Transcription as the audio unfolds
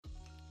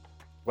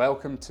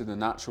Welcome to the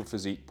Natural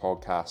Physique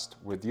podcast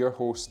with your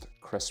host,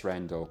 Chris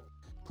Rendell.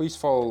 Please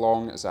follow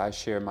along as I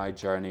share my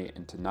journey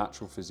into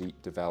natural physique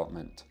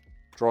development,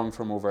 drawing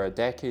from over a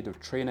decade of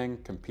training,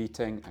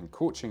 competing, and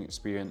coaching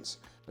experience,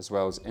 as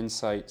well as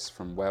insights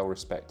from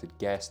well-respected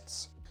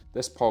guests.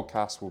 This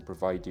podcast will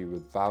provide you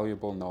with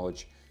valuable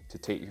knowledge to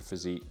take your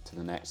physique to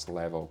the next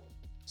level.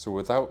 So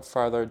without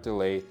further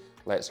delay,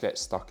 let's get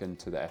stuck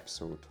into the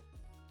episode.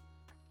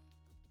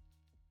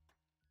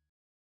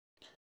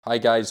 Hi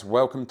guys,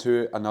 welcome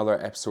to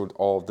another episode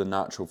of the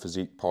Natural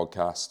Physique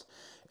podcast.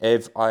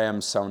 If I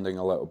am sounding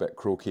a little bit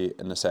croaky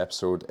in this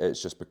episode,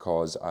 it's just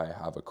because I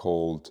have a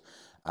cold.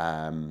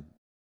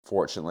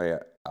 Fortunately,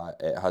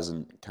 it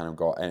hasn't kind of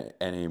got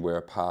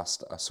anywhere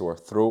past a sore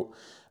throat,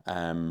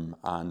 and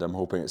I'm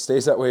hoping it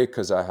stays that way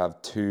because I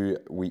have 2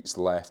 weeks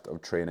left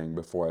of training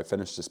before I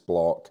finish this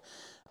block.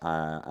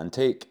 I'm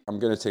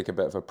going to take a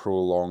bit of a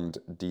prolonged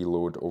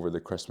deload over the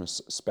Christmas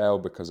spell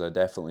because I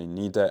definitely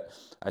need it.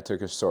 I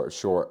took a sort of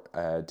short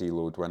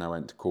deload when I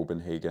went to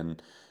Copenhagen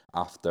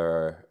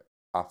after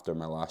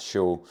my last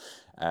show,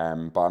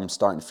 but I'm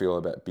starting to feel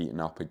a bit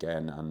beaten up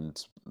again,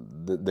 and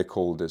the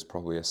cold is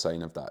probably a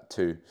sign of that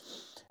too.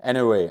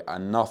 Anyway,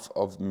 enough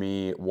of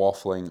me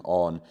waffling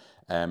on.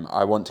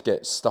 I want to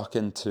get stuck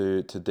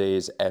into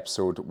today's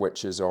episode,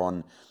 which is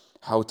on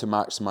how to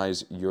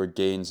maximize your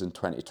gains in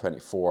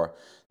 2024.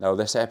 Now,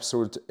 this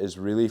episode is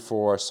really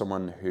for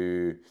someone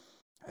who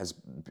has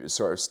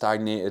sort of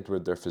stagnated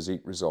with their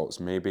physique results.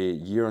 Maybe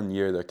year on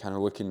year, they're kind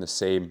of looking the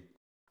same.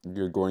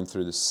 You're going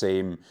through the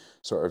same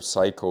sort of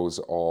cycles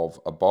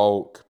of a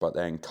bulk, but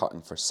then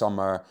cutting for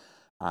summer,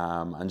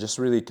 and just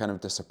really kind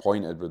of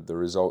disappointed with the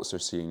results they're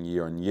seeing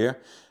year on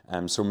year.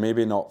 So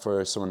maybe not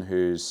for someone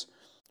who's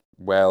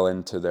well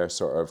into their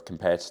sort of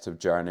competitive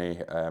journey,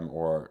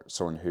 or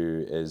someone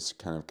who is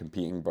kind of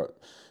competing, but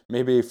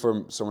maybe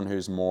for someone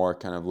who's more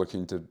kind of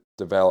looking to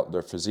develop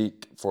their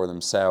physique for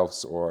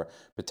themselves, or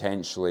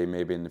potentially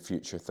maybe in the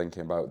future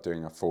thinking about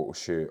doing a photo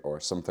shoot or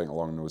something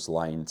along those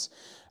lines,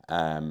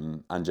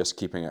 and just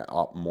keeping it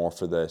up more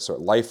for the sort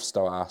of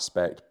lifestyle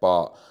aspect,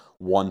 but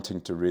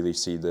wanting to really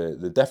see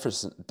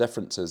the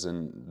differences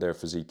in their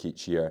physique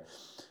each year.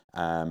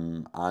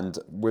 And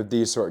with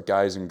these sort of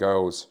guys and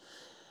girls,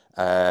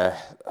 uh,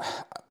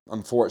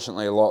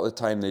 unfortunately, a lot of the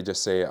time they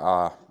just say,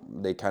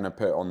 they kind of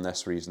put on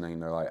this reasoning.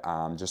 They're like,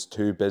 I'm just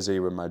too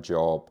busy with my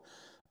job.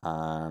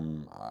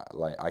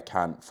 Like I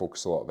can't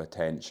focus a lot of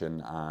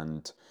attention,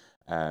 and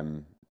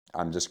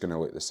I'm just going to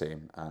look the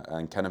same,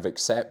 and kind of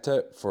accept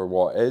it for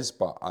what it is.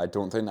 But I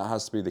don't think that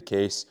has to be the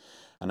case.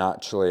 And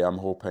actually, I'm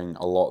hoping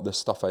a lot of the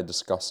stuff I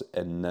discuss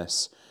in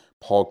this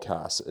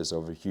podcast is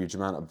of a huge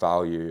amount of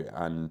value,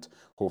 and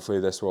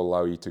hopefully this will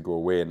allow you to go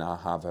away and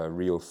have a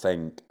real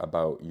think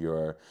about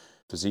your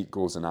physique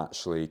goals and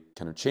actually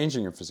kind of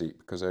changing your physique,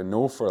 because I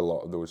know for a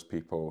lot of those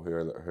people who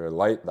are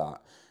like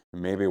that, who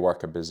maybe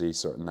work a busy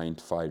sort of 9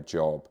 to 5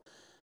 job,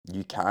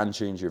 you can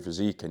change your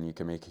physique and you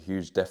can make a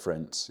huge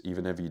difference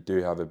even if you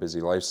do have a busy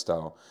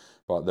lifestyle.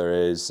 But there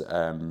is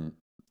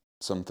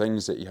some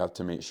things that you have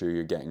to make sure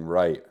you're getting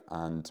right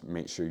and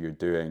make sure you're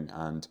doing,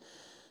 and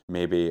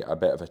maybe a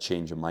bit of a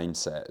change of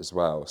mindset as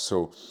well.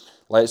 So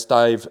let's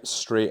dive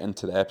straight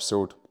into the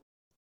episode.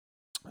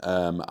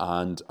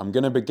 And I'm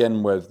going to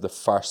begin with the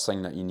first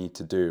thing that you need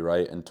to do,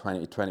 right, in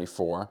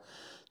 2024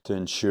 to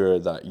ensure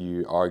that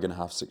you are going to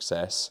have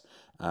success.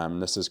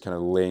 This is kind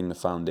of laying the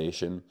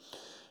foundation.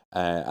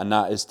 And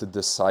that is to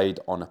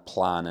decide on a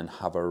plan and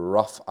have a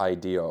rough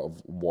idea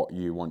of what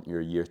you want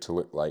your year to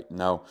look like.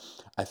 Now,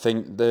 I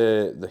think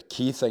the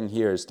key thing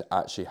here is to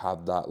actually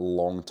have that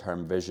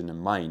long-term vision in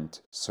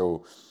mind.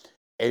 So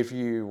if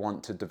you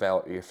want to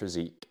develop your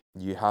physique,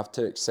 you have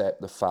to accept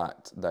the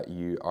fact that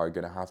you are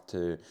going to have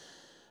to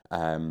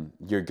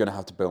you're going to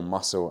have to build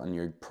muscle, and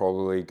you're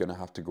probably going to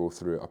have to go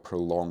through a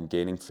prolonged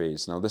gaining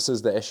phase. Now, this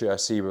is the issue I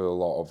see with a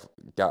lot of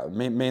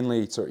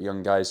mainly sort of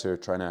young guys who are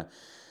trying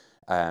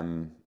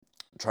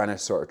to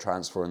sort of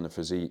transform the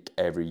physique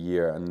every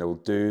year, and they'll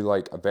do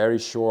like a very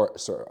short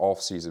sort of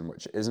off season,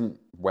 which isn't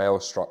well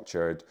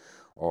structured,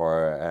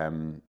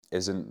 or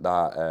isn't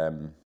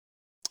that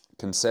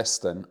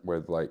consistent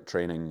with like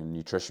training and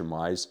nutrition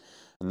wise,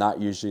 and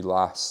that usually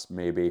lasts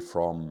maybe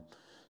from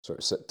sort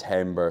of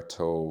September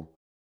till,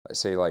 let's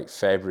say, like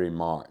February,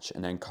 March,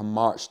 and then come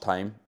March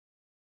time,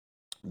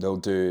 they'll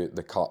do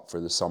the cut for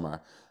the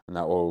summer, and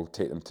that will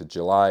take them to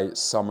July.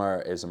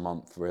 Summer is a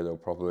month where they'll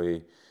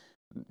probably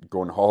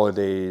go on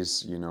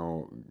holidays,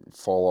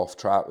 fall off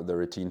track with their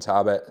routines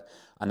habit,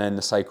 and then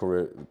the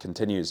cycle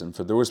continues. And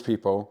for those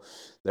people,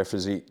 their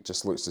physique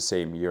just looks the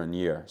same year on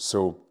year.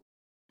 So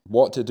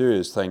what to do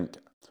is think,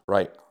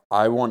 right,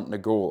 I want the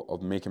goal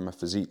of making my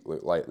physique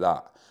look like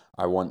that.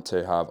 I want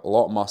to have a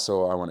lot of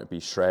muscle. I want to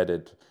be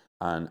shredded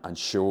and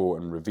show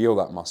and reveal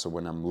that muscle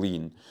when I'm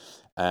lean.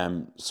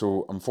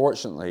 So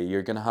unfortunately,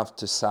 you're going to have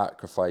to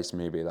sacrifice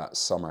maybe that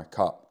summer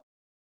cut.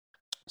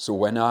 So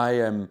when I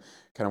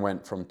kind of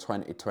went from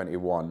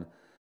 2021,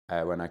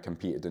 when I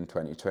competed in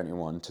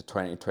 2021 to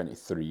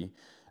 2023,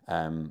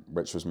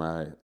 which was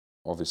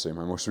obviously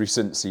my most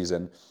recent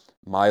season,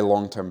 my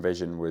long-term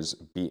vision was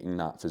beating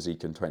that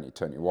physique in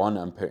 2021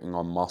 and putting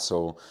on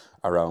muscle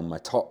around my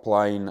top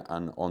line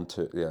and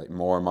onto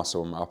more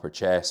muscle in my upper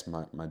chest,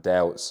 my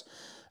delts.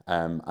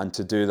 And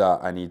to do that,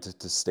 I needed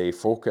to stay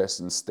focused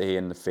and stay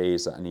in the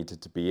phase that I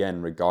needed to be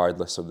in,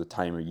 regardless of the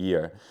time of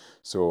year.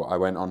 So I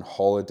went on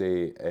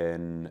holiday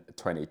in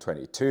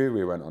 2022.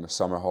 We went on a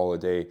summer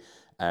holiday,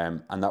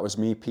 and that was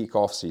me peak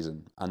off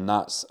season. And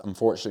that's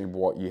unfortunately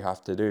what you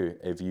have to do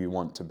if you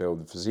want to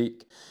build the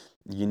physique.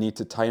 You need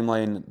to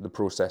timeline the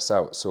process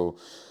out. So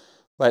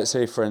let's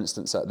say, for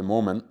instance, at the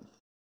moment,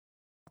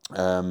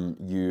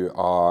 you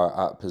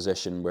are at a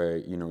position where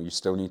you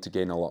still need to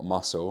gain a lot of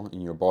muscle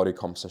and your body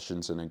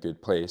composition's in a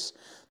good place.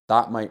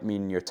 That might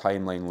mean your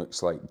timeline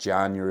looks like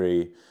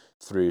January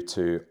through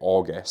to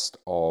August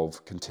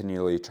of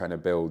continually trying to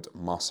build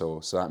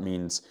muscle. So that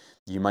means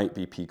you might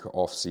be peak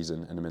off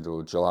season in the middle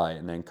of July,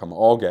 and then come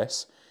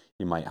August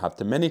you might have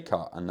to mini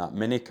cut, and that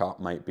mini cut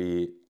might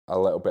be a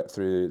little bit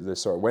through the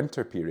sort of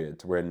winter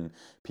period when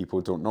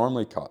people don't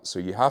normally cut. So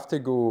you have to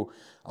go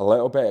a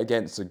little bit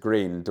against the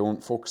grain.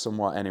 Don't focus on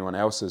what anyone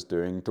else is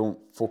doing. Don't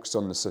focus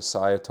on the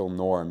societal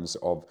norms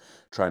of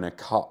trying to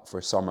cut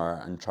for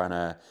summer and trying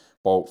to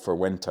bulk for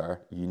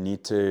winter. You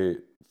need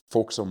to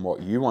focus on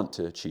what you want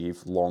to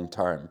achieve long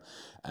term.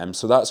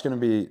 So that's going to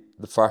be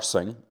the first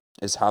thing,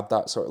 is have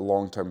that sort of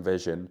long term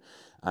vision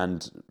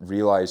and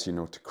realize,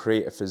 to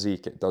create a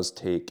physique, it does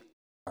take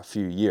a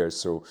few years.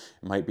 So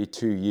it might be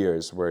 2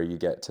 years where you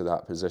get to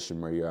that position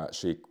where you're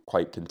actually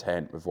quite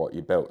content with what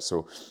you built.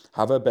 So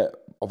have a bit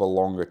of a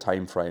longer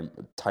time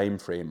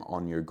frame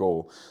on your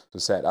goal. So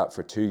set that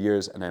for 2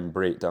 years and then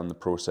break down the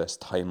process,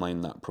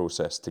 timeline that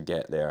process to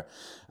get there.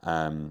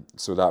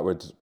 So that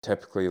would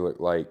typically look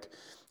like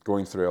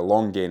going through a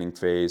long gaining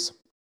phase,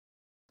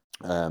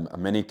 a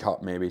mini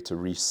cut maybe to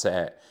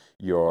reset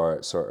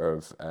your sort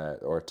of,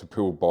 or to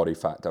pull body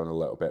fat down a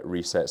little bit,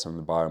 reset some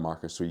of the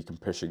biomarkers so you can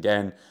push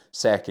again,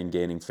 second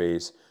gaining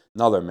phase,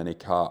 another mini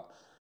cut,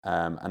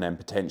 and then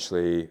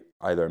potentially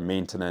either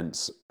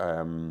maintenance,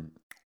 and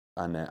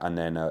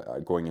then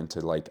going into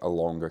like a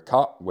longer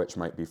cut, which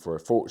might be for a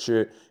photo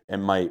shoot. It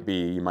might be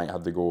you might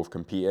have the goal of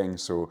competing,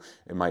 so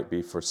it might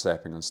be for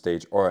stepping on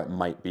stage, or it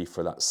might be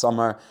for that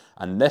summer.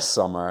 And this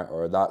summer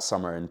or that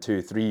summer in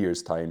 2-3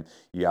 years time,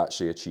 you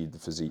actually achieve the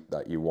physique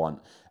that you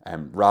want,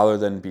 rather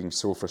than being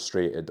so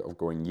frustrated of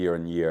going year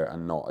on year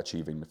and not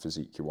achieving the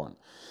physique you want.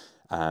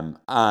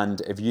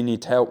 And if you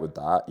need help with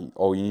that,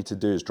 all you need to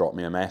do is drop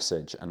me a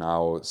message, and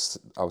I'll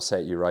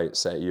set you right,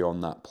 set you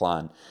on that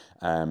plan.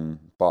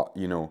 But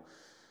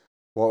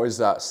what was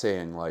that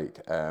saying? Like,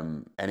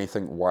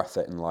 anything worth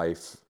it in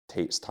life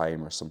takes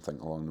time, or something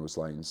along those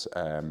lines.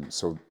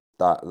 So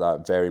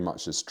that very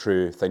much is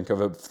true. Think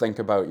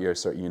about your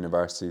sort of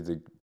university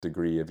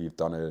degree. If you've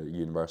done a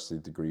university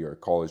degree or a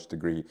college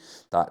degree,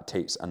 that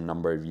takes a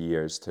number of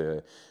years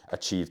to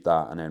achieve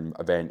that, and then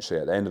eventually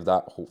at the end of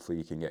that, hopefully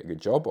you can get a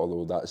good job.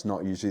 Although that's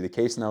not usually the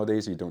case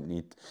nowadays. You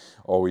don't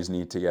always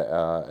need to get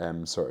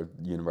a sort of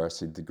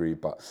university degree,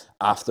 but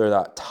after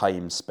that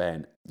time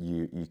spent,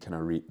 you kind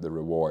of reap the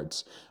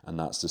rewards, and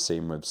that's the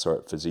same with sort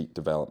of physique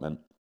development.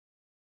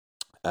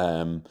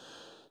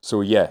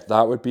 So yeah,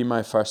 that would be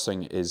my first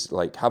thing, is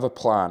like have a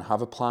plan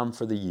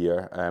for the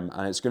year, and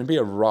it's going to be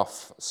a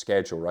rough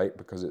schedule, right?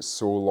 Because it's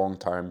so long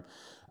term,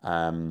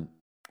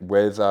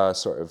 with a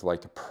sort of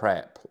like a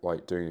prep,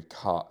 like doing a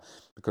cut,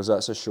 because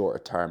that's a shorter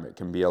term. It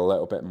can be a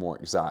little bit more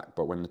exact,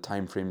 but when the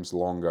time frame's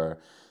longer,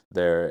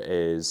 there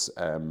is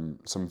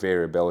some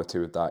variability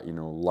with that,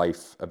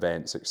 life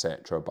events,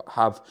 etc. But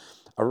have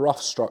a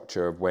rough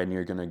structure of when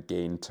you're going to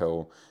gain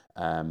till,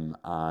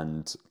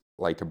 and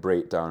like a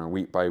breakdown, a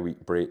week by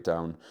week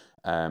breakdown,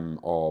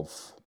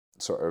 of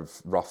sort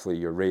of roughly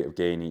your rate of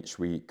gain each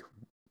week,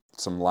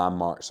 some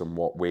landmarks on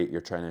what weight you're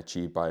trying to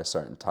achieve by a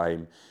certain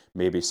time,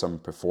 maybe some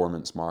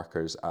performance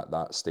markers at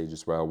that stage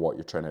as well, what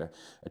you're trying to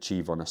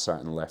achieve on a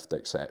certain lift,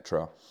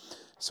 etc.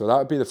 So that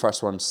would be the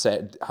first one.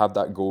 Have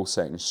that goal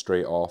setting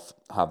straight off,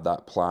 have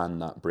that plan,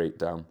 that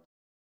breakdown.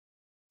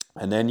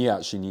 And then you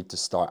actually need to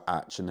start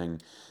actioning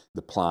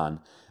the plan.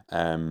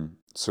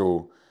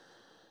 So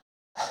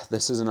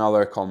this is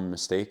another common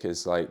mistake,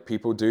 is like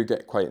people do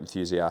get quite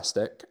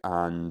enthusiastic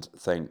and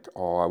think,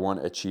 oh, I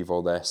want to achieve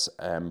all this,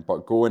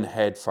 but going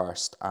head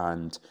first,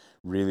 and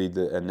really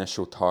the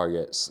initial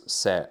targets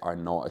set are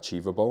not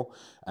achievable.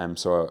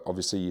 So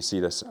obviously you see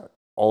this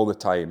all the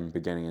time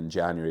beginning in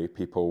January.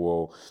 People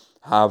will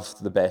have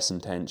the best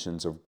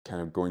intentions of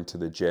kind of going to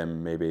the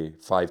gym maybe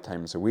 5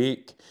 times a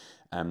week.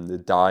 The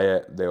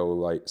diet, they'll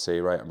like say,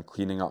 right, I'm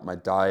cleaning up my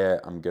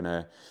diet, I'm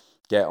gonna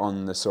get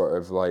on the sort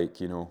of like,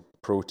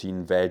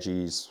 protein,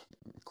 veggies,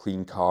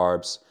 clean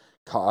carbs,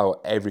 cut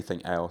out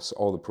everything else,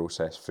 all the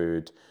processed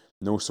food,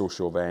 no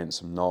social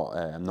events. I'm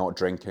not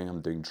drinking. I'm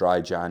doing dry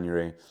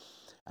January,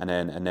 and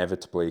then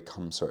inevitably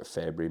come sort of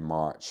February,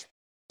 March,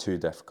 too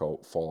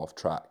difficult, fall off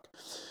track.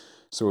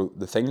 So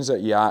the things that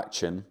you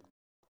action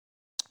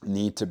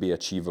need to be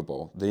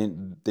achievable.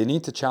 They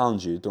need to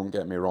challenge you. Don't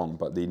get me wrong,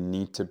 but they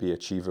need to be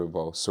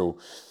achievable. So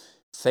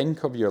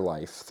think of your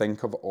life,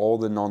 think of all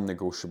the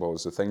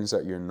non-negotiables, the things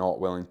that you're not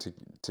willing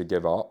to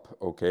give up,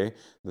 okay?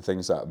 The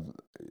things that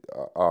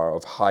are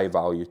of high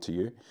value to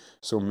you.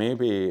 So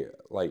maybe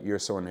like you're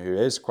someone who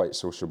is quite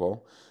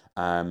sociable,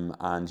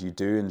 and you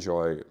do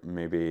enjoy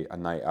maybe a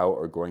night out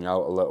or going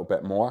out a little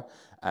bit more,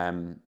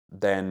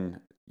 then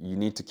you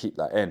need to keep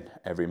that in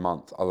every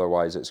month.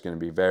 Otherwise, it's going to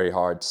be very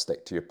hard to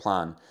stick to your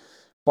plan.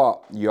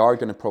 But you are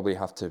going to probably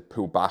have to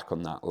pull back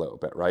on that a little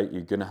bit, right?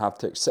 You're going to have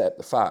to accept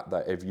the fact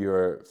that if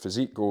your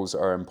physique goals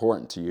are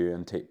important to you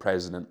and take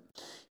precedent,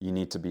 you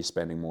need to be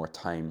spending more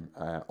time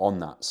on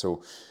that.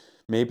 So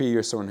maybe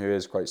you're someone who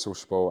is quite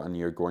sociable and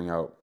you're going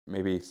out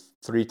maybe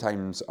 3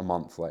 times a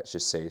month, let's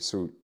just say.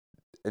 So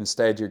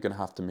instead, you're going to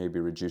have to maybe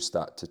reduce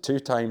that to 2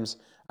 times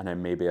and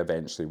then maybe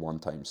eventually 1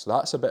 time. So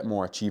that's a bit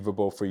more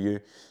achievable for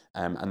you.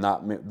 And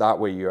that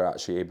way you're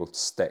actually able to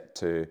stick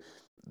to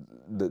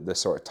the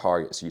sort of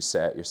targets you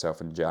set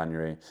yourself in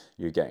January.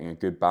 You're getting a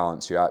good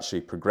balance. You're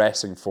actually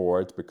progressing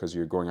forward because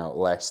you're going out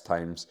less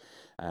times.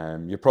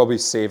 You're probably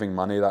saving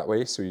money that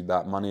way. So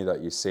that money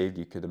that you saved,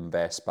 you could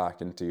invest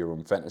back into your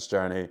own fitness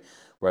journey,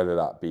 whether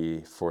that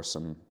be for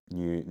some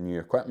new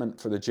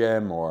equipment for the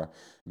gym, or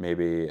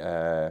maybe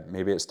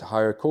it's to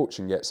hire a coach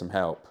and get some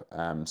help.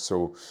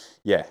 So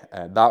yeah,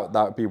 that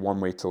would be one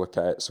way to look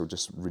at it. So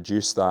just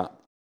reduce that.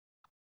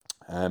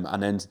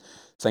 And then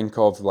think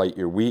of like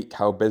your week.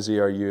 How busy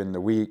are you in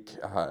the week?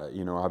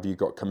 Have you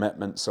got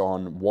commitments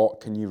on? What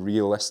can you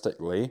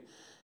realistically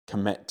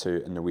commit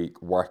to in the week,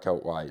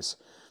 workout wise?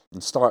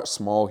 And start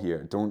small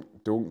here.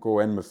 Don't go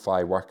in with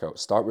 5 workouts.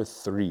 Start with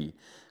 3.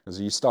 Because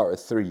you start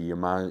with 3, you're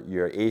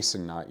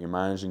acing that. You're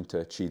managing to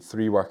achieve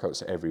 3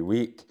 workouts every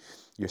week.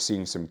 You're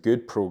seeing some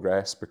good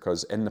progress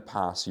because in the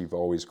past you've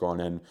always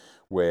gone in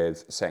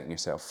with setting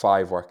yourself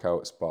 5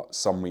 workouts, but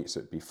some weeks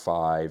it'd be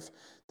 5,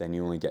 then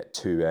you only get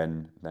 2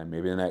 in, then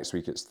maybe the next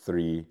week it's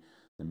 3,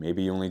 then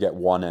maybe you only get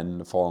 1 in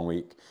the following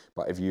week.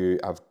 But if you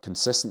have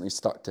consistently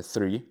stuck to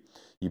 3,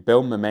 you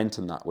build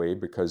momentum that way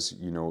because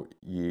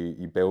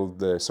you build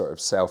the sort of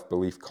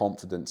self-belief,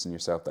 confidence in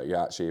yourself that you're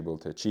actually able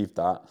to achieve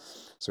that.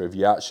 So if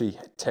you actually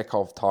tick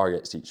off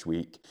targets each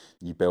week,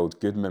 you build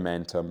good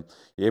momentum,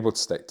 you're able to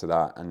stick to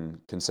that, and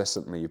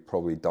consistently you've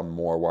probably done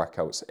more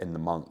workouts in the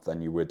month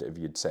than you would if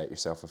you'd set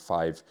yourself a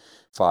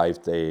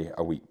five day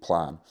a week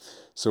plan.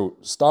 So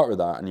start with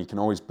that, and you can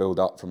always build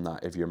up from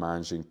that if you're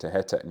managing to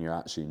hit it and you're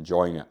actually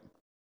enjoying it.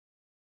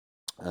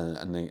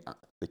 And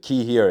the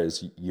key here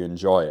is you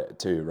enjoy it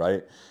too,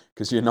 right?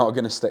 Because you're not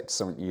going to stick to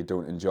something you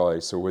don't enjoy.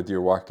 So with your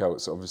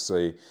workouts,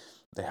 obviously,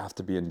 they have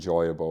to be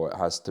enjoyable. It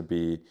has to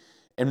be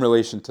in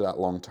relation to that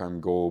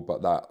long-term goal,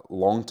 but that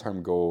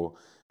long-term goal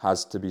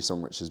has to be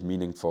something which is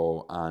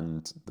meaningful,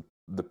 and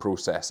the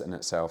process in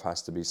itself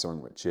has to be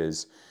something which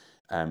is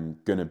going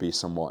to be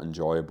somewhat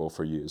enjoyable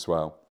for you as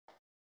well.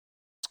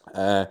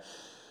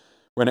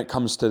 When it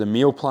comes to the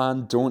meal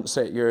plan, don't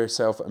set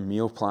yourself a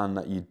meal plan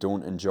that you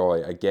don't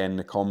enjoy. Again,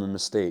 the common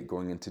mistake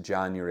going into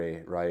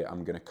January, right?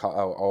 I'm going to cut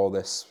out all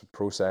this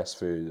processed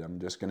food.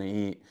 I'm just going to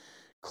eat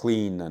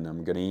clean, and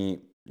I'm going to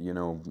eat,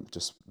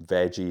 just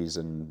veggies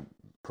and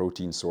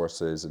protein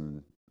sources,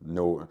 and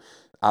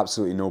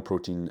absolutely no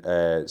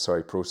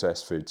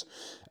processed foods.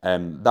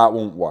 That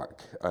won't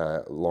work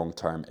long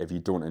term if you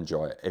don't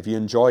enjoy it. If you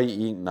enjoy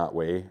eating that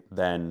way,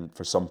 then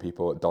for some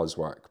people it does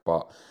work.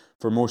 But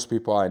for most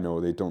people I know,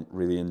 they don't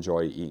really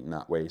enjoy eating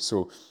that way.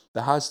 So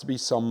there has to be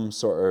some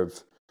sort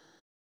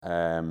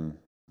of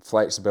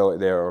flexibility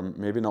there, or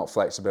maybe not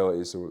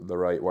flexibility is the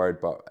right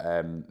word, but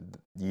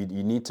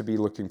you need to be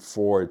looking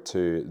forward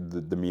to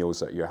the meals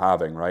that you're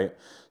having, right?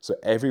 So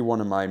every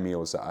one of my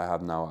meals that I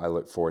have now, I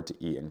look forward to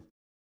eating.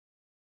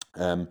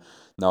 Now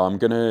I'm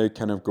gonna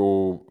kind of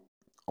go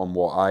on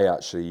what I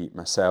actually eat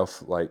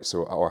myself,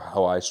 or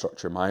how I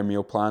structure my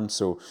meal plan.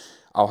 So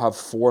I'll have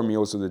 4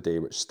 meals of the day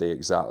which stay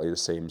exactly the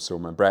same. So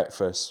my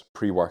breakfast,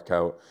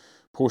 pre-workout,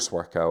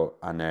 post-workout,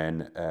 and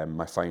then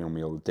my final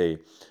meal of the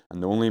day.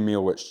 And the only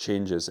meal which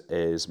changes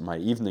is my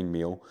evening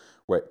meal,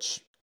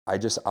 which I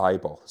just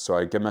eyeball. So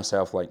I give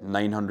myself like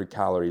 900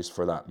 calories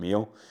for that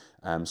meal.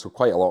 So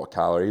quite a lot of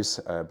calories,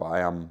 but I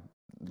am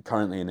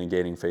currently in a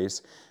gaining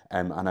phase.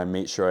 And I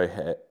make sure I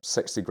hit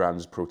 60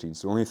 grams of protein.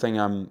 So the only thing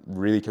I'm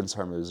really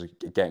concerned with is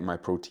getting my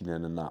protein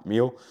in that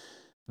meal.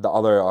 The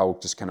other, I'll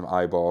just kind of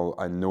eyeball.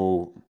 I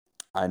know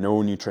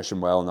nutrition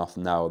well enough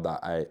now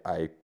that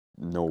I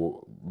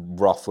know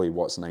roughly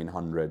what's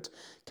 900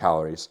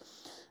 calories.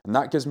 And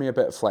that gives me a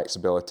bit of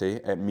flexibility.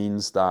 It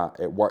means that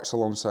it works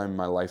alongside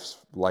my life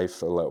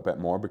a little bit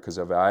more, because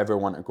if I ever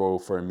want to go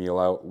for a meal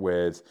out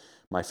with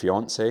my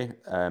fiance,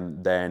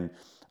 then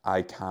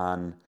I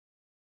can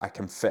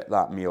fit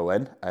that meal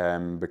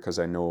in, because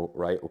I know,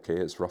 right, okay,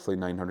 it's roughly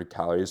 900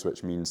 calories,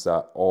 which means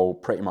that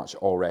pretty much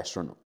all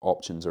restaurant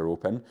options are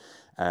open.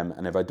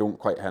 And if I don't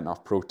quite hit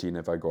enough protein,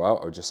 if I go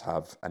out, I'll just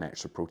have an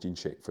extra protein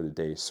shake for the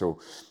day. So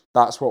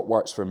that's what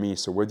works for me.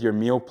 So with your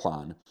meal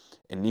plan,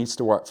 it needs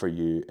to work for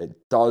you.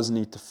 It does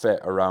need to fit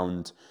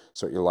around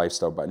sort of your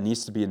lifestyle, but it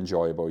needs to be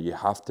enjoyable. You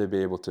have to be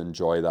able to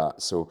enjoy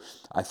that. So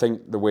I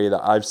think the way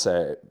that I've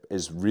set it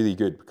is really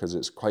good because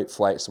it's quite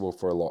flexible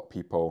for a lot of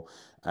people,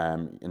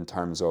 in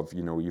terms of,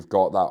 you've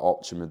got that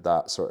option with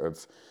that sort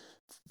of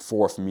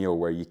fourth meal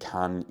where you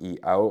can eat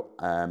out,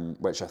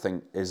 which I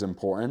think is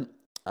important.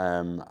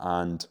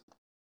 And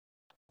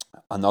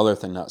another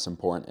thing that's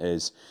important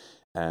is,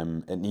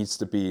 it needs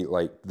to be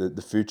like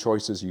the food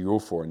choices you go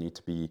for it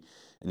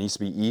needs to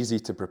be easy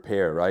to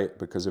prepare, right?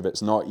 Because if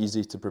it's not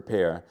easy to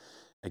prepare,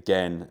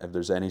 again, if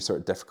there's any sort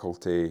of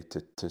difficulty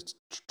to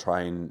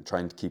trying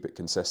to keep it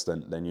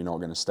consistent, then you're not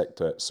going to stick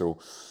to it. So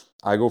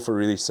I go for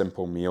really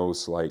simple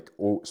meals like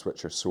oats,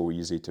 which are so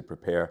easy to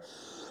prepare.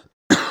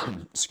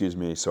 Excuse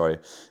me, sorry.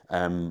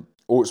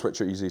 Oats,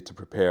 which are easy to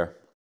prepare.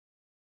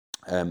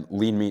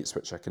 Lean meats,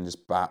 which I can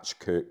just batch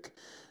cook.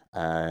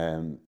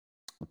 Um,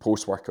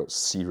 Post-workout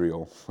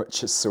cereal,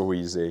 which is so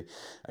easy.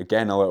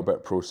 Again, a little bit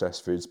of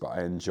processed foods, but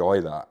I enjoy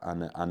that.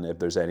 And if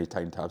there's any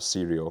time to have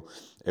cereal,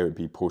 it would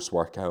be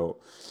post-workout.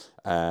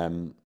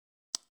 And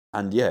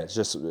yeah, it's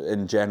just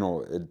in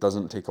general, it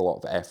doesn't take a lot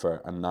of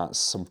effort, and that's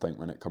something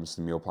when it comes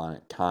to meal plan.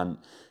 It can't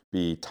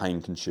be time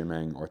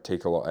consuming or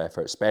take a lot of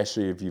effort,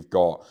 especially if you've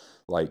got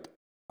like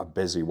a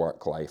busy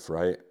work life,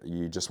 right?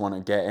 You just want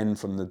to get in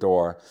from the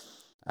door.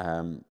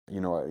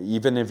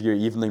 Even if your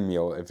evening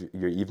meal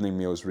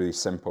is really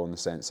simple in the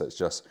sense that it's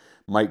just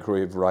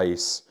microwave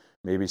rice,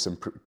 maybe some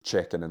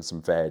chicken and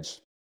some veg,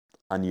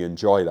 and you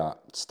enjoy that,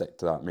 stick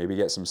to that. Maybe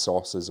get some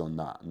sauces on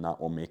that, and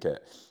that will make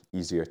it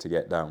easier to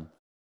get down.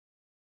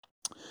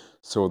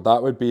 So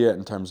that would be it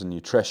in terms of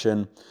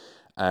nutrition.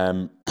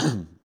 Um,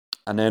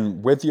 and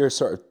then with your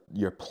sort of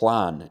your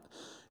plan,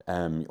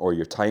 or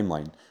your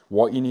timeline,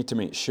 what you need to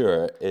make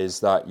sure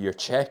is that you're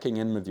checking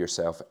in with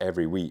yourself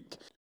every week.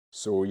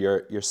 So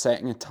you're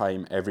setting a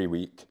time every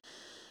week,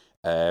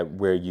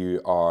 where you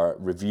are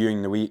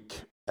reviewing the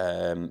week,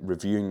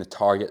 reviewing the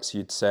targets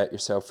you'd set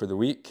yourself for the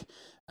week,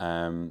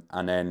 and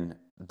then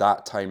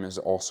that time is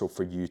also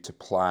for you to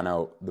plan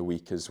out the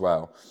week as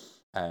well.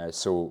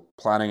 So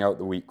planning out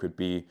the week would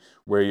be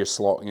where you're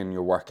slotting in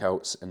your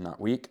workouts in that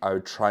week. I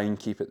would try and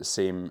keep it the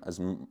same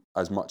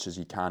as much as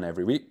you can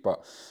every week,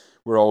 but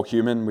we're all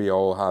human. We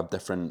all have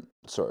different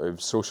sort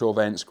of social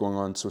events going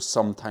on, so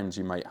sometimes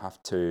you might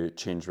have to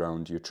change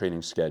around your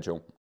training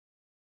schedule.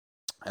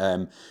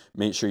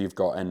 Make sure you've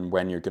got in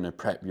when you're going to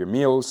prep your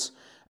meals,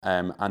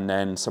 and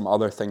then some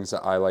other things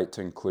that I like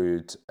to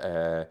include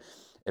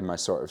in my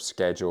sort of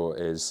schedule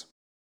is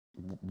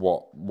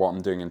what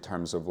I'm doing in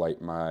terms of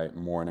like my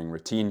morning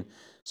routine.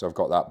 So I've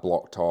got that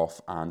blocked off,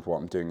 and what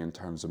I'm doing in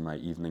terms of my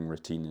evening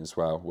routine as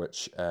well,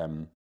 which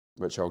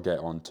I'll get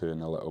onto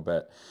in a little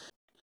bit.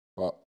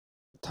 But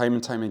time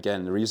and time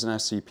again, the reason I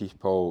see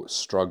people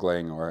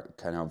struggling or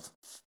kind of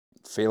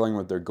failing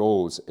with their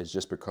goals is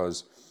just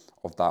because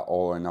of that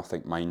all or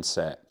nothing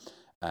mindset.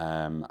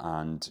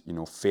 And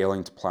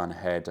failing to plan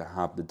ahead, to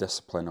have the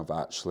discipline of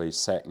actually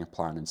setting a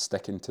plan and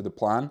sticking to the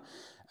plan.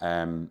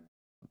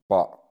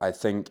 But I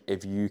think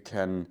if you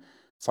can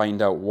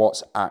find out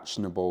what's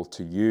actionable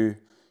to you,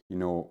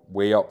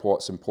 weigh up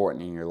what's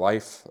important in your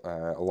life.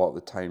 A lot of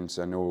the times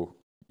I know,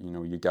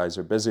 you guys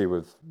are busy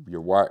with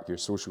your work, your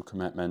social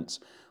commitments.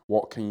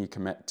 What can you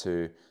commit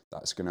to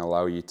that's going to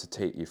allow you to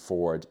take you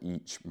forward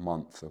each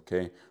month,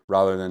 okay?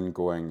 Rather than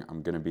going,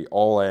 I'm going to be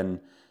all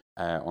in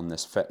on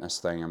this fitness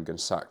thing, I'm going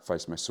to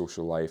sacrifice my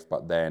social life,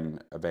 but then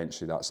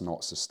eventually that's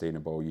not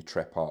sustainable. You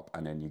trip up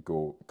and then you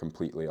go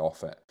completely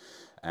off it.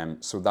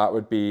 So that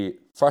would be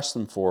first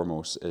and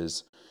foremost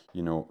is,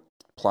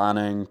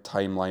 planning,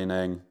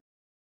 timelining,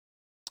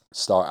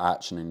 start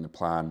actioning the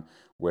plan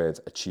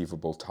with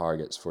achievable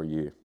targets for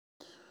you.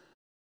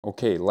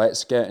 Okay,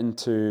 let's get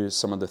into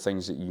some of the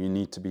things that you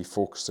need to be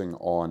focusing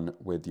on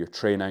with your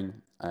training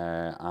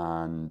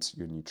and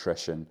your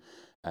nutrition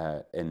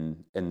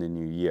in the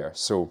new year.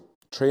 So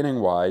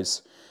training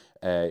wise,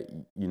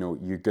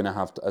 you're going to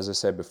have to, as I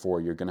said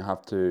before, you're going to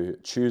have to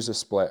choose a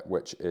split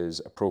which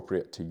is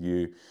appropriate to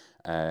you,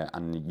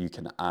 and you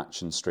can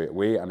action straight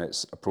away, and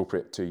it's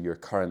appropriate to your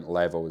current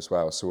level as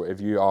well. So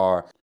if you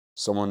are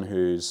someone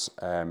who's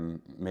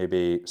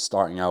maybe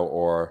starting out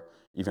or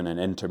even an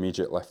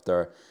intermediate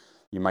lifter,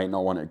 you might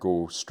not want to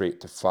go straight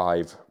to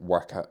 5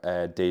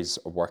 days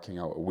of working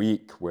out a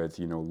week with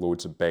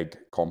loads of big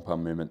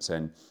compound movements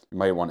in. You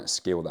might want to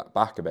scale that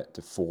back a bit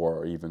to 4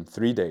 or even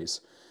 3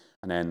 days.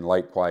 And then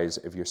likewise,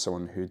 if you're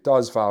someone who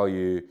does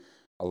value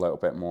a little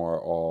bit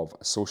more of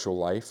a social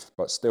life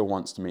but still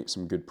wants to make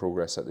some good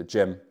progress at the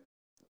gym,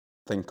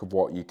 think of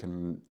what you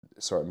can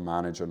sort of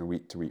manage on a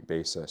week-to-week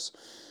basis.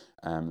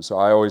 So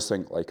I always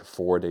think like a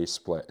 4-day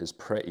split is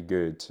pretty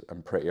good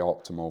and pretty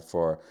optimal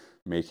for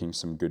making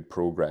some good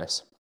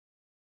progress,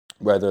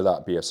 whether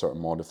that be a sort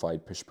of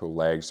modified push-pull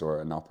legs or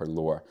an upper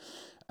lower.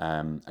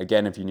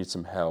 Again, if you need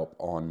some help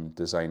on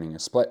designing a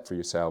split for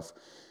yourself,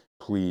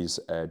 please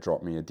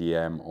drop me a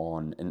DM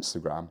on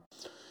Instagram.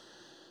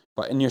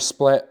 But in your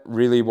split,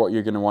 really what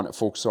you're going to want to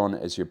focus on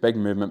is your big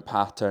movement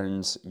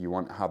patterns. You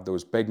want to have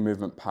those big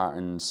movement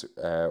patterns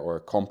or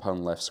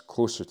compound lifts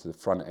closer to the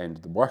front end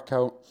of the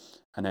workout,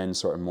 and then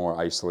sort of more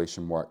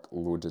isolation work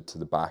loaded to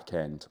the back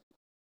end.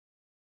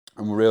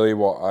 And really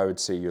what I would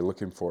say you're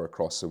looking for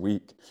across the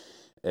week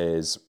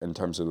is, in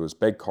terms of those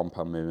big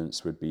compound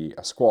movements, would be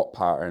a squat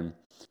pattern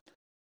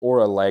or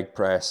a leg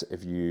press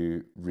if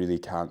you really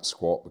can't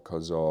squat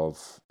because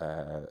of,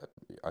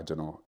 I don't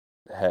know,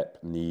 hip,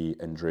 knee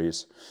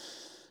injuries.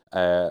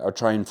 Or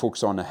try and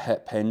focus on a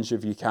hip hinge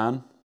if you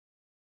can.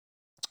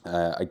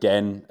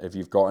 Again, if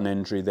you've got an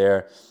injury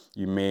there,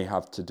 you may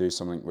have to do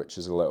something which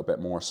is a little bit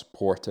more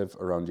supportive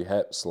around your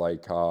hips,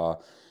 like a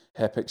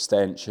hip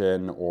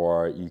extension,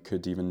 or you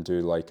could even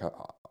do like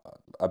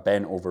a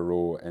bent over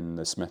row in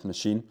the Smith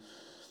machine.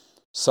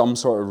 Some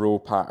sort of row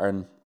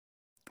pattern,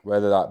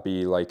 whether that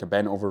be like a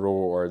bent over row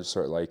or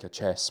sort of like a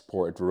chest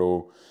supported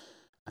row,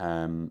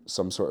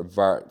 some sort of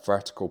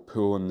vertical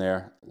pull in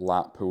there,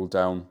 lat pull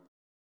down,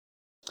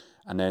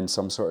 and then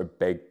some sort of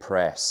big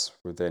press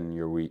within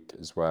your week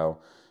as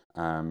well.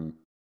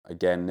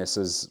 Again,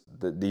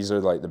 these are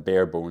like the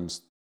bare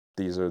bones.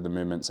 These are the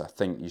movements I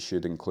think you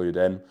should include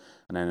in,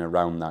 and then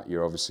around that,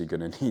 you're obviously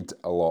going to need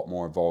a lot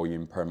more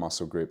volume per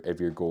muscle group if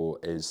your goal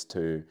is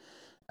to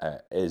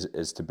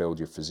build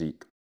your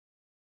physique.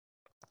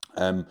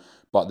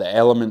 But the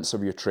elements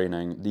of your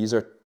training, these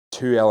are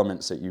two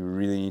elements that you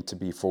really need to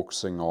be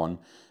focusing on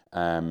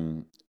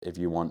if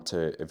you want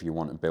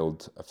to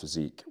build a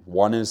physique.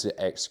 One is the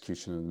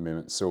execution of the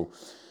movement. So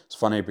it's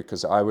funny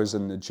because I was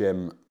in the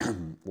gym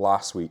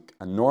last week,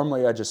 and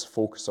normally I just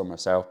focus on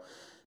myself,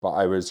 but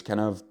I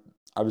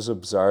was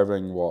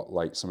observing what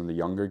like some of the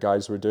younger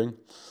guys were doing,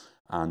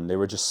 and they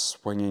were just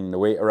swinging the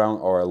weight around,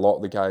 or a lot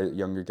of the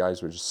younger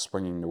guys were just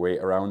swinging the weight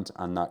around,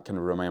 and that kind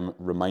of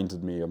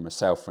reminded me of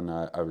myself when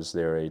I was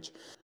their age.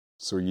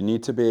 So you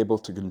need to be able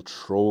to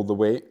control the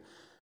weight,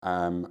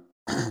 and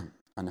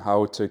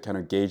how to kind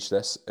of gauge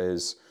this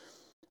is,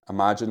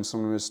 imagine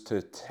someone was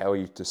to tell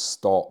you to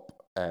stop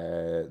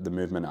the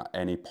movement at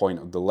any point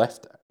of the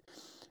lift.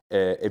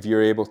 If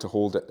you're able to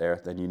hold it there,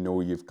 then you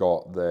know you've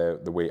got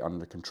the weight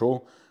under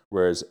control.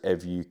 Whereas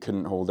if you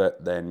couldn't hold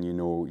it, then you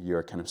know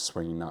you're kind of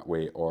swinging that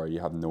weight, or you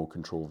have no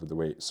control over the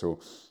weight. So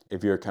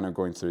if you're kind of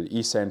going through the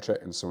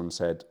eccentric and someone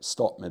said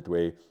stop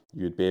midway,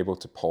 you'd be able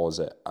to pause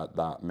it at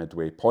that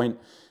midway point.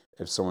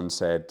 If someone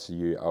said to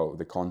you out of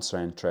the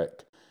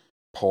concentric,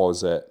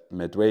 pause it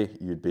midway,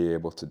 you'd be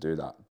able to do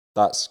that.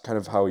 That's kind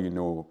of how you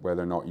know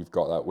whether or not you've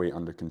got that weight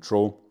under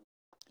control.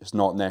 It's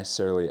not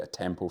necessarily a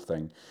tempo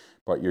thing,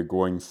 but you're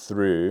going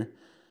through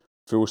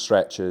full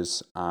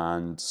stretches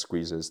and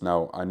squeezes.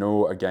 Now, I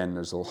know, again,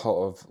 there's a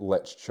lot of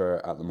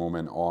literature at the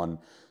moment on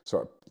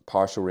sort of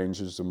partial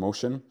ranges of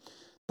motion.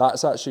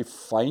 That's actually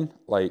fine,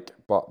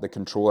 but the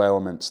control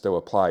element still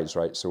applies,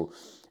 right? So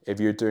if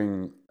you're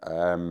doing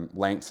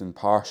length and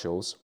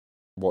partials,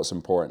 what's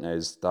important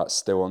is that's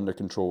still under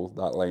control,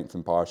 that length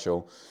and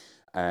partial.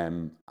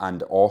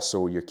 And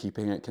also you're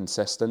keeping it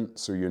consistent,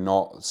 so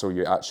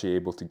you're actually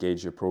able to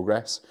gauge your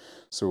progress.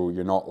 So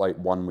you're not like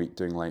 1 week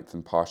doing length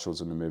and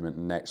partials in the movement,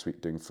 and next week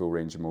doing full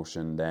range of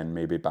motion, then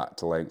maybe back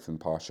to length and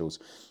partials.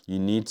 You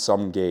need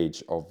some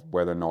gauge of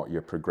whether or not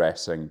you're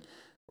progressing,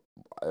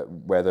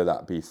 whether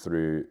that be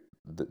through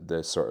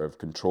the sort of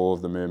control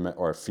of the movement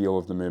or feel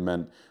of the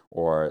movement,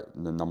 or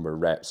the number of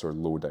reps or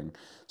loading.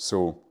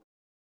 So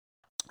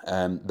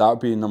that would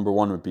be number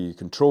one, would be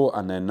control,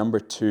 and then number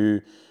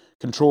two,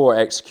 control or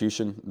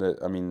execution.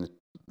 The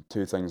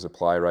two things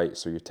apply, right?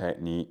 So your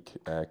technique,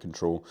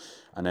 control,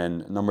 and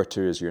then number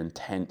two is your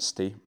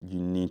intensity. You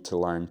need to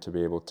learn to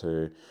be able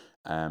to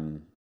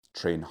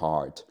train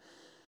hard.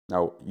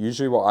 Now,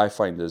 usually what I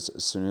find is,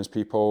 as soon as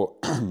people,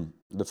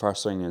 the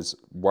first thing is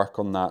work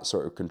on that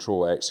sort of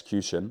control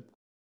execution.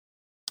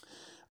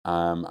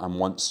 And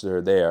once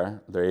they're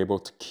there, they're able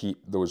to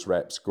keep those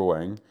reps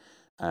going,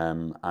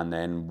 and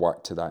then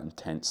work to that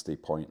intensity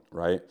point,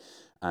 right?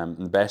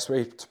 The best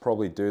way to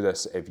probably do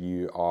this, if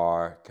you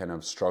are kind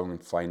of struggling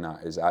to find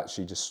that, is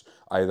actually just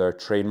either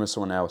train with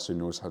someone else who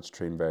knows how to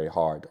train very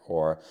hard,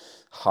 or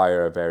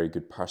hire a very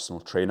good personal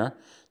trainer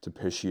to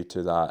push you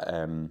to that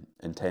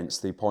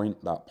intensity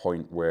point, that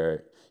point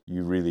where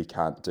you really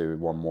can't do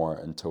one more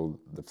until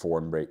the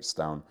form breaks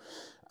down.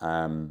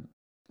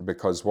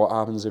 Because what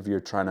happens if you're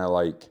trying to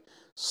like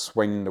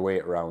swing the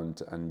weight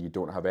around and you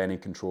don't have any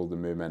control of the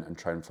movement and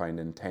try and find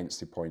an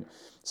intensity point?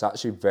 It's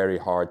actually very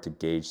hard to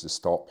gauge the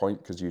stop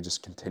point, because you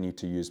just continue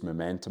to use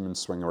momentum and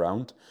swing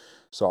around.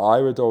 So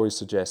I would always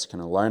suggest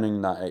kind of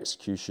learning that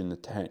execution, the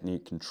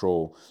technique,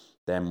 control,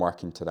 then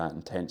working to that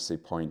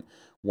intensity point.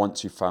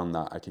 Once you've found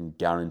that, I can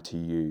guarantee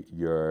you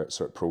your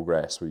sort of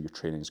progress with your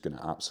training is going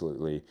to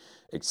absolutely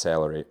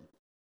accelerate.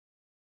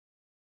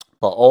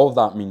 But all of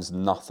that means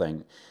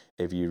nothing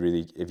if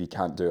you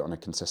can't do it on a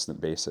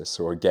consistent basis.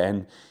 So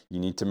again,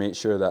 you need to make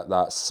sure that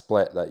that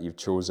split that you've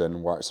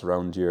chosen works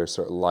around your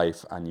sort of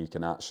life, and you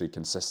can actually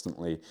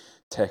consistently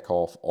tick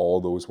off all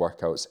those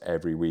workouts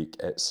every week.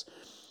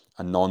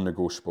 a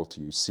non-negotiable to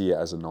you. See it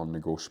as a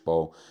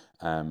non-negotiable,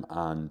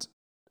 and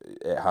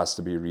it has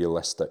to be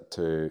realistic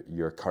to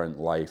your current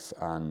life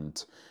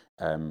and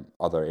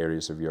other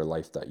areas of your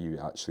life that you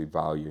actually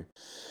value.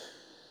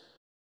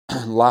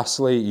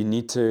 Lastly, you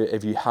need to,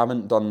 if you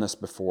haven't done this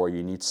before,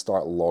 you need to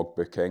start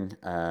logbooking.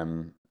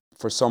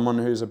 For someone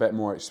who's a bit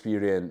more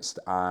experienced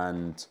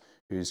and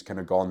who's kind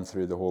of gone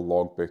through the whole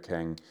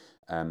logbooking,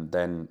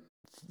 then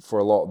for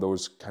a lot of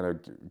those kind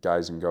of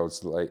guys and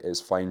girls, like,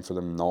 it's fine for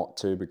them not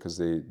to, because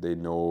they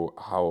know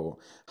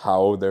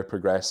how they're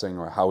progressing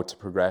or how to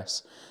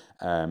progress.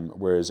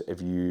 Whereas if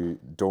you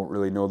don't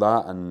really know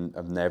that and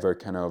have never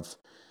kind of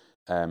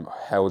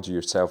held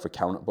yourself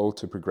accountable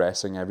to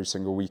progressing every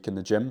single week in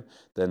the gym,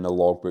 then the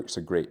logbook's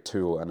a great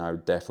tool, and I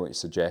would definitely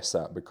suggest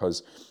that,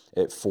 because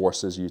it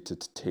forces you to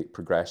take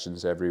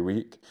progressions every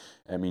week.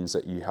 It means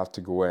that you have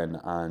to go in,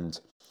 and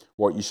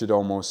what you should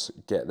almost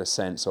get the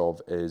sense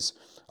of is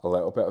a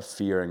little bit of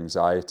fear,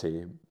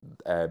 anxiety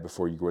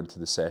before you go into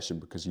the session,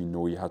 because you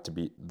know you had to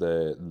beat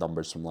the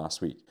numbers from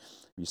last week.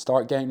 If you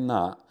start getting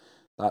that,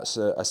 that's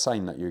a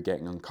sign that you're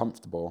getting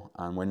uncomfortable.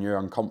 And when you're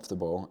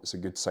uncomfortable, it's a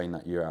good sign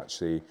that you're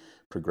actually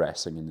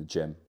progressing in the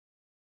gym.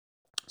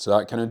 So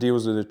that kind of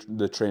deals with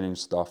the training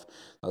stuff.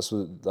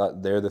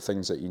 They're the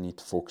things that you need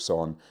to focus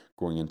on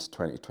going into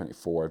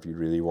 2024 if you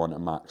really want to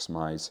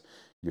maximize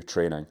your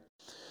training.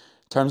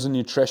 In terms of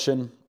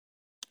nutrition,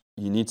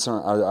 you need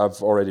some.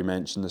 I've already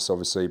mentioned this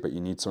obviously, but you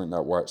need something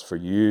that works for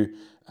you.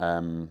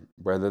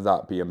 Whether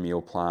that be a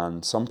meal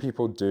plan. Some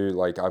people do,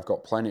 like I've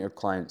got plenty of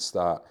clients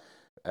that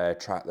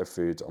track their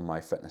food on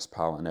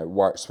MyFitnessPal, and it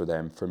works for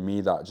them. For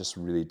me, that just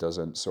really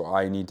doesn't. So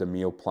I need a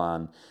meal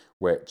plan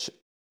which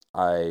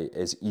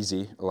is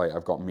easy. Like,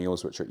 I've got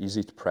meals which are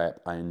easy to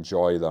prep. I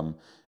enjoy them,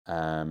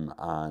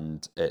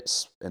 and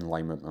it's in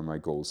line with my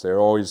goals. They're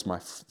always my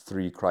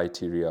three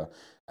criteria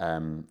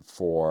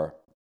for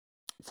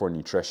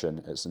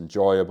nutrition. It's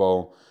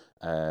enjoyable,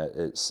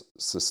 it's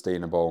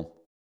sustainable,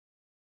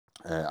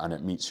 and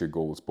it meets your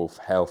goals, both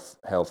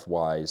health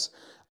wise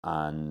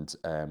and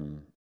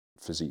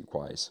physique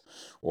wise,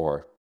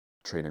 or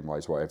training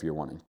wise, whatever you're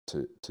wanting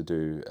to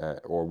do,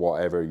 or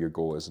whatever your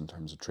goal is in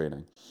terms of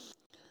training.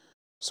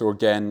 So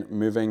again,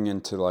 moving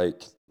into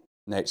like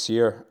next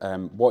year,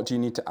 what do you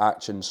need to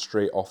action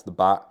straight off the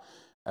bat,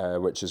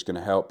 which is going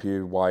to help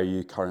you? Why are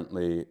you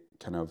currently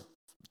kind of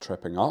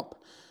tripping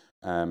up?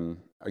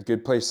 A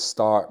good place to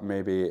start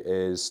maybe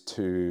is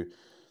to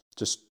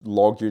just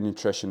log your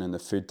nutrition in the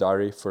food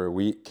diary for a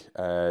week.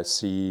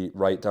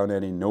 Write down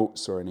any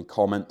notes or any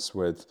comments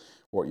with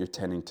what you're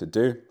tending to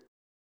do.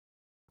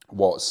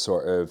 What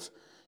sort of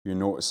you're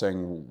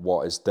noticing,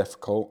 what is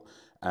difficult,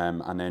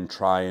 and then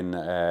try and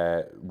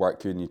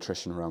work your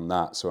nutrition around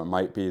that. So it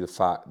might be the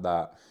fact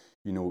that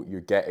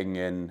you're getting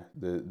in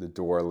the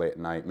door late at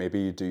night. Maybe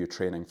you do your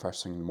training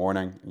first thing in the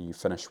morning and you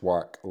finish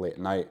work late at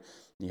night.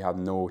 You have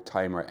no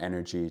time or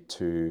energy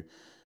to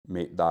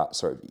make that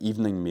sort of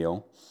evening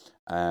meal.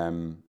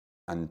 And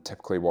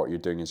typically what you're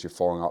doing is you're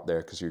falling up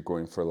there because you're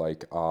going for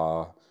like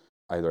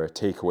either a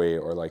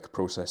takeaway or like a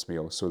processed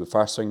meal. So the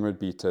first thing would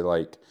be to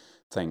like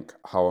think,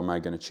 how am I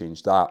going to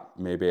change that?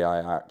 Maybe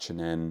I action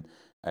in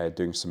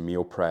doing some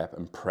meal prep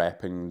and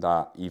prepping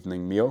that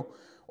evening meal,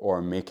 or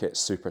make it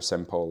super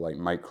simple, like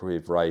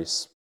microwave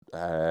rice,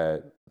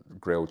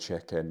 grilled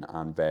chicken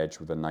and veg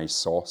with a nice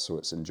sauce, so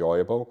it's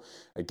enjoyable.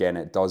 Again,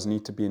 it does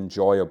need to be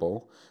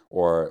enjoyable,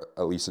 or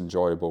at least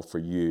enjoyable for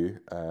you,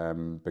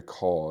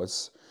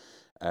 because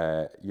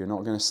you're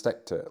not going to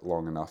stick to it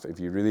long enough.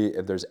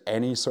 If there's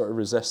any sort of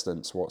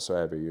resistance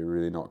whatsoever, you're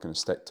really not going to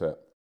stick to it.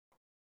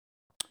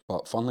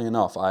 But funnily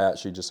enough, I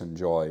actually just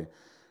enjoy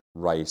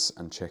rice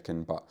and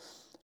chicken, but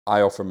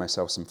I offer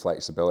myself some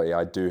flexibility.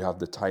 I do have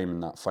the time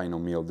in that final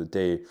meal of the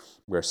day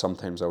where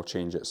sometimes I'll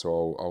change it,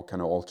 so I'll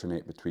kind of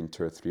alternate between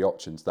 2 or 3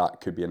 options. That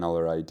could be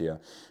another idea.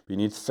 But you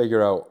need to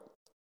figure out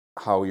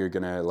how you're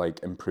going to like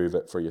improve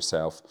it for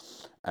yourself,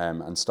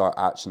 and start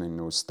actioning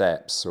those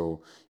steps.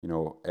 So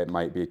it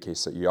might be a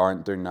case that you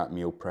aren't doing that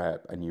meal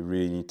prep and you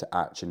really need to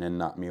action in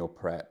that meal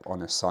prep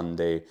on a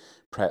Sunday,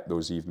 prep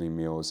those evening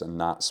meals, and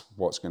that's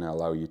what's going to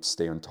allow you to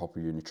stay on top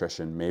of your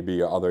nutrition. Maybe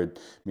your other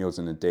meals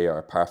in the day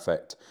are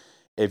perfect.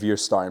 If you're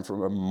starting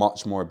from a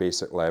much more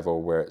basic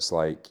level where it's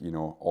like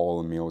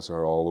all the meals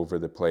are all over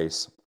the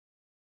place,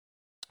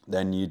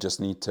 then you just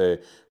need to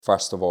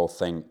first of all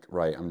think,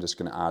 right, I'm just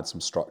going to add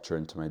some structure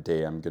into my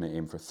day. I'm going to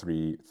aim for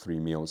three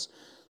meals.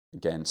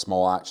 Again,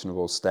 small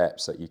actionable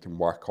steps that you can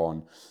work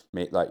on.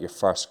 Make that your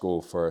first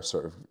goal for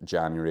sort of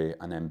January,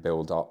 and then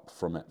build up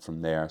from it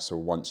from there. So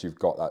once you've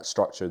got that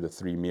structure, the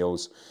 3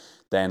 meals,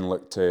 then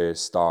look to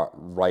start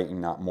writing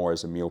that more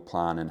as a meal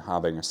plan and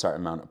having a certain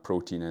amount of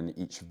protein in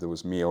each of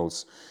those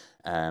meals.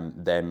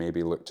 Then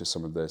maybe look to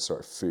some of the sort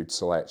of food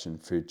selection,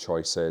 food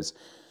choices,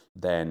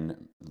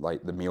 then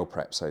like the meal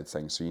prep side of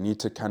things. So you need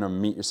to kind of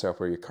meet yourself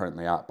where you're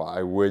currently at. But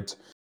I would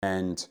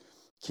end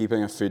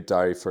keeping a food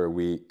diary for a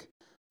week,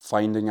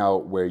 finding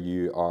out where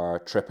you are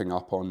tripping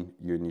up on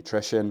your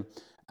nutrition,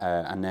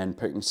 and then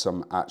putting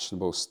some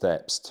actionable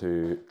steps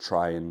to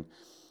try and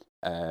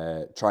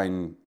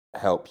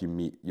help you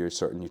meet your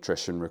sort of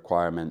nutrition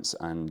requirements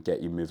and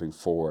get you moving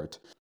forward.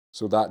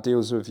 So that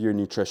deals with your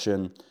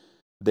nutrition.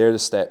 They're the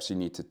steps you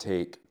need to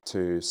take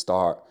to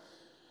start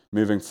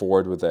moving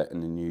forward with it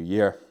in the new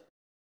year.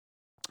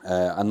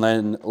 And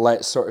then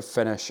let's sort of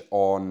finish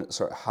on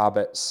sort of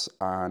habits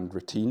and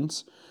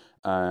routines,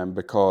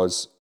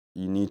 because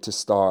you need to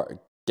start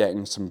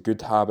getting some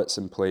good habits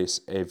in place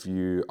if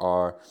you're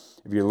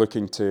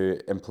looking to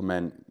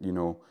implement,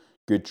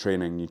 good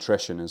training,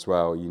 nutrition as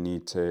well. You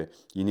need to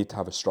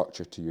have a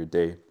structure to your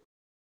day.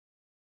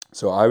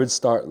 So I would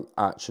start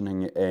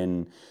actioning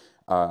in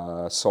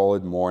a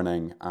solid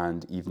morning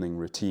and evening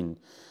routine.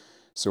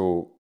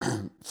 So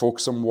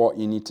focus on what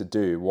you need to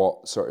do,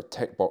 what sort of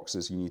tick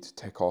boxes you need to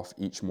tick off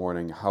each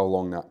morning, how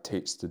long that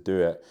takes to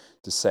do it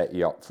to set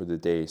you up for the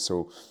day.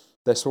 So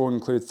this will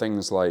include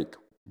things like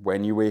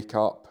when you wake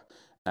up,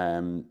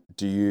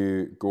 do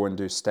you go and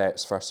do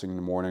steps first thing in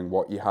the morning,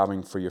 what you're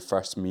having for your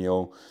first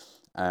meal,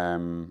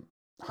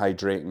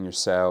 hydrating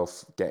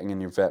yourself, getting in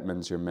your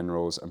vitamins, your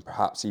minerals, and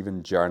perhaps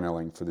even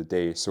journaling for the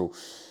day. So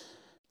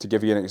to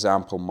give you an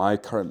example, my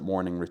current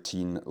morning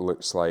routine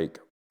looks like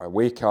I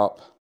wake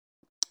up,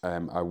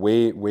 I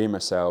weigh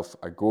myself,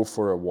 I go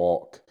for a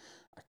walk,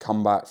 I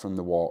come back from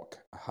the walk,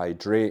 I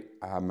hydrate,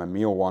 I have my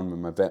meal one with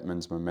my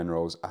vitamins, my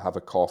minerals, I have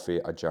a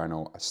coffee, I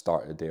journal, I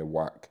start a day of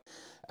work.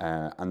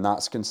 And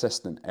that's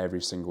consistent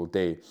every single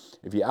day.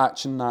 If you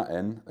action that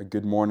in, a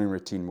good morning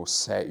routine will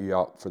set you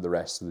up for the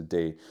rest of the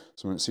day.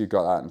 So once you've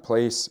got that in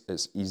place,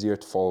 it's easier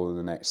to follow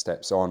the next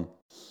steps on.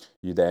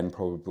 You then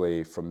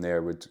probably from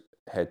there would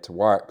head to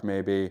work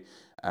maybe,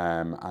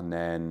 and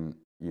then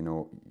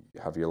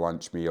have your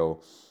lunch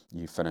meal,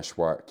 you finish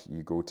work,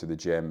 you go to the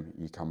gym,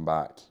 you come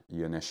back,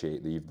 you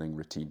initiate the evening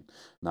routine.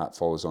 And that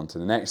follows on to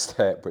the next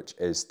step, which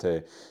is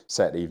to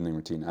set the evening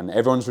routine. And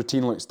everyone's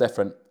routine looks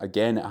different.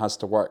 Again, it has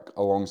to work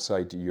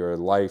alongside your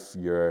life,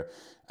 your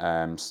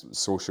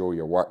social,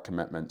 your work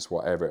commitments,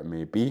 whatever it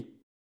may be,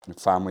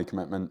 family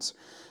commitments.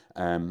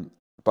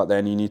 But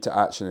then you need to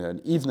action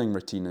an evening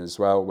routine as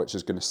well, which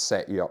is going to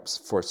set you up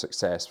for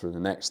success for the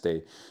next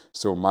day.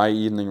 So my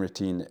evening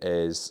routine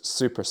is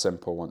super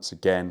simple once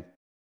again.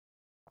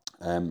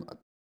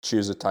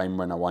 Choose a time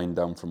when I wind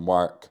down from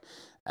work,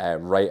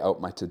 write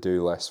out my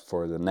to-do list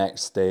for the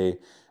next day,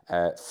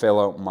 fill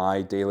out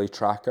my daily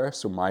tracker,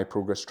 so my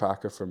progress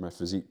tracker for my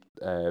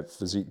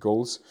physique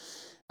goals.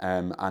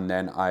 And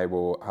then I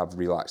will have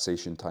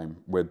relaxation time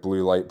with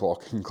blue light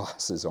blocking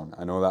glasses on.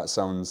 I know that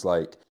sounds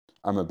like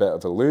I'm a bit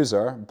of a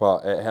loser,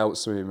 but it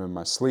helps me with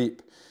my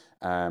sleep,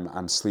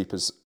 and sleep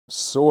is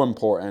so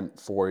important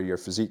for your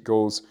physique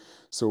goals.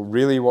 So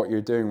really what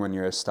you're doing when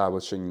you're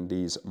establishing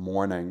these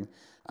morning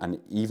and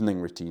evening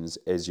routines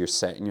is you're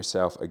setting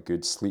yourself a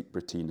good sleep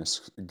routine,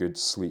 a good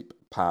sleep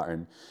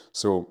pattern.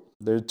 So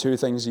there are two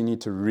things you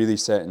need to really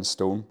set in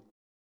stone.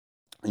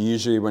 And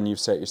usually when you've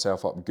set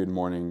yourself up good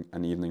morning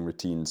and evening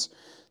routines,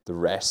 the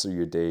rest of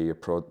your day, your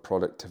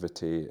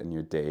productivity in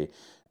your day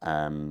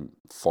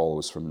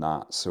follows from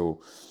that.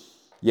 So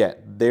yeah,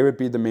 they would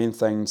be the main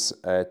things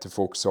to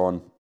focus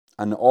on.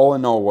 And all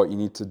in all, what you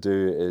need to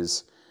do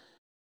is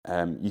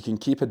you can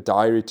keep a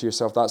diary to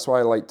yourself. That's why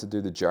I like to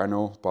do the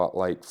journal, but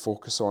like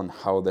focus on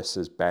how this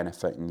is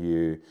benefiting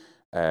you,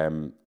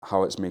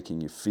 how it's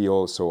making you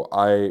feel. So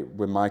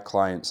with my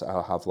clients,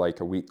 I'll have like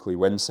a weekly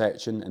win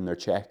section in their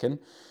check-in,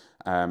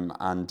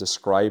 and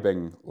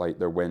describing like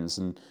their wins.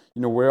 And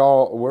we're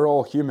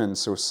all humans,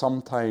 so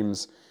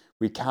sometimes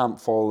we can't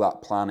follow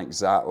that plan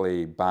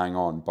exactly bang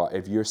on. But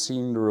if you're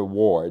seeing the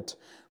reward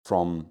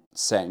from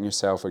setting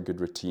yourself a good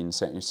routine,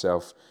 setting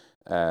yourself,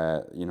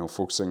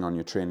 focusing on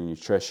your training,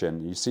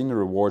 nutrition, you've seen the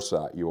rewards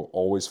for that, you'll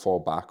always fall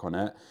back on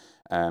it.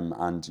 And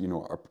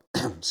our,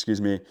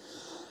 excuse me,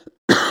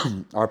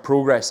 our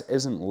progress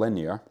isn't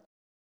linear,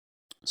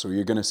 so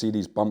you're going to see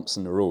these bumps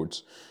in the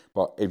roads.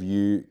 But if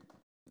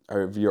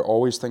you're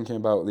always thinking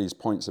about these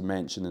points I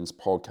mentioned in this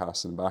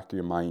podcast in the back of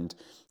your mind,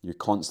 you're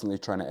constantly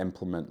trying to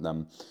implement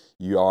them,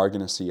 you are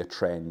going to see a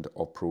trend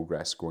of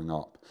progress going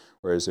up.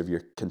 Whereas if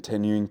you're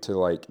continuing to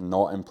like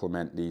not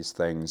implement these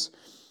things,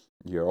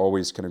 you're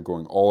always kind of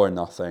going all or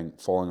nothing,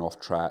 falling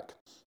off track.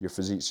 Your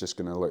physique's just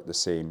going to look the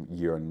same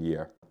year on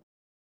year.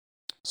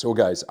 So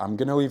guys, I'm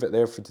going to leave it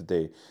there for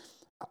today.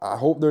 I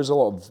hope there's a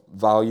lot of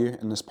value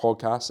in this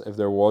podcast. If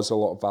there was a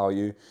lot of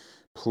value,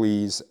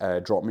 please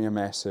drop me a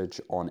message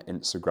on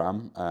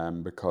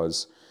Instagram,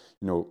 because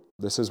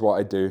this is what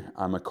I do.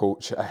 I'm a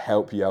coach. I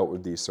help you out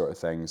with these sort of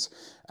things.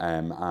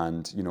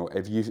 And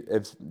if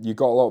you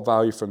got a lot of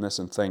value from this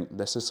and think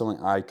this is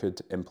something I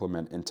could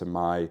implement into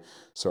my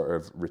sort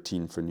of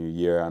routine for New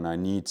Year, and I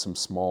need some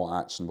small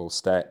actionable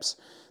steps,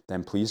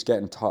 then please get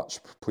in touch.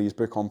 Please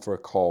book on for a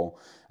call,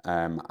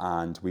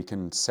 and we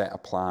can set a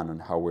plan on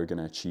how we're going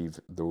to achieve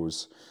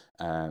those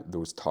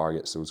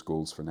targets, those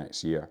goals for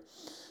next year.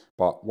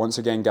 But once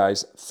again,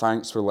 guys,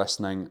 thanks for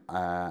listening,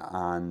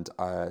 and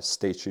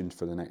stay tuned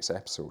for the next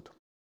episode.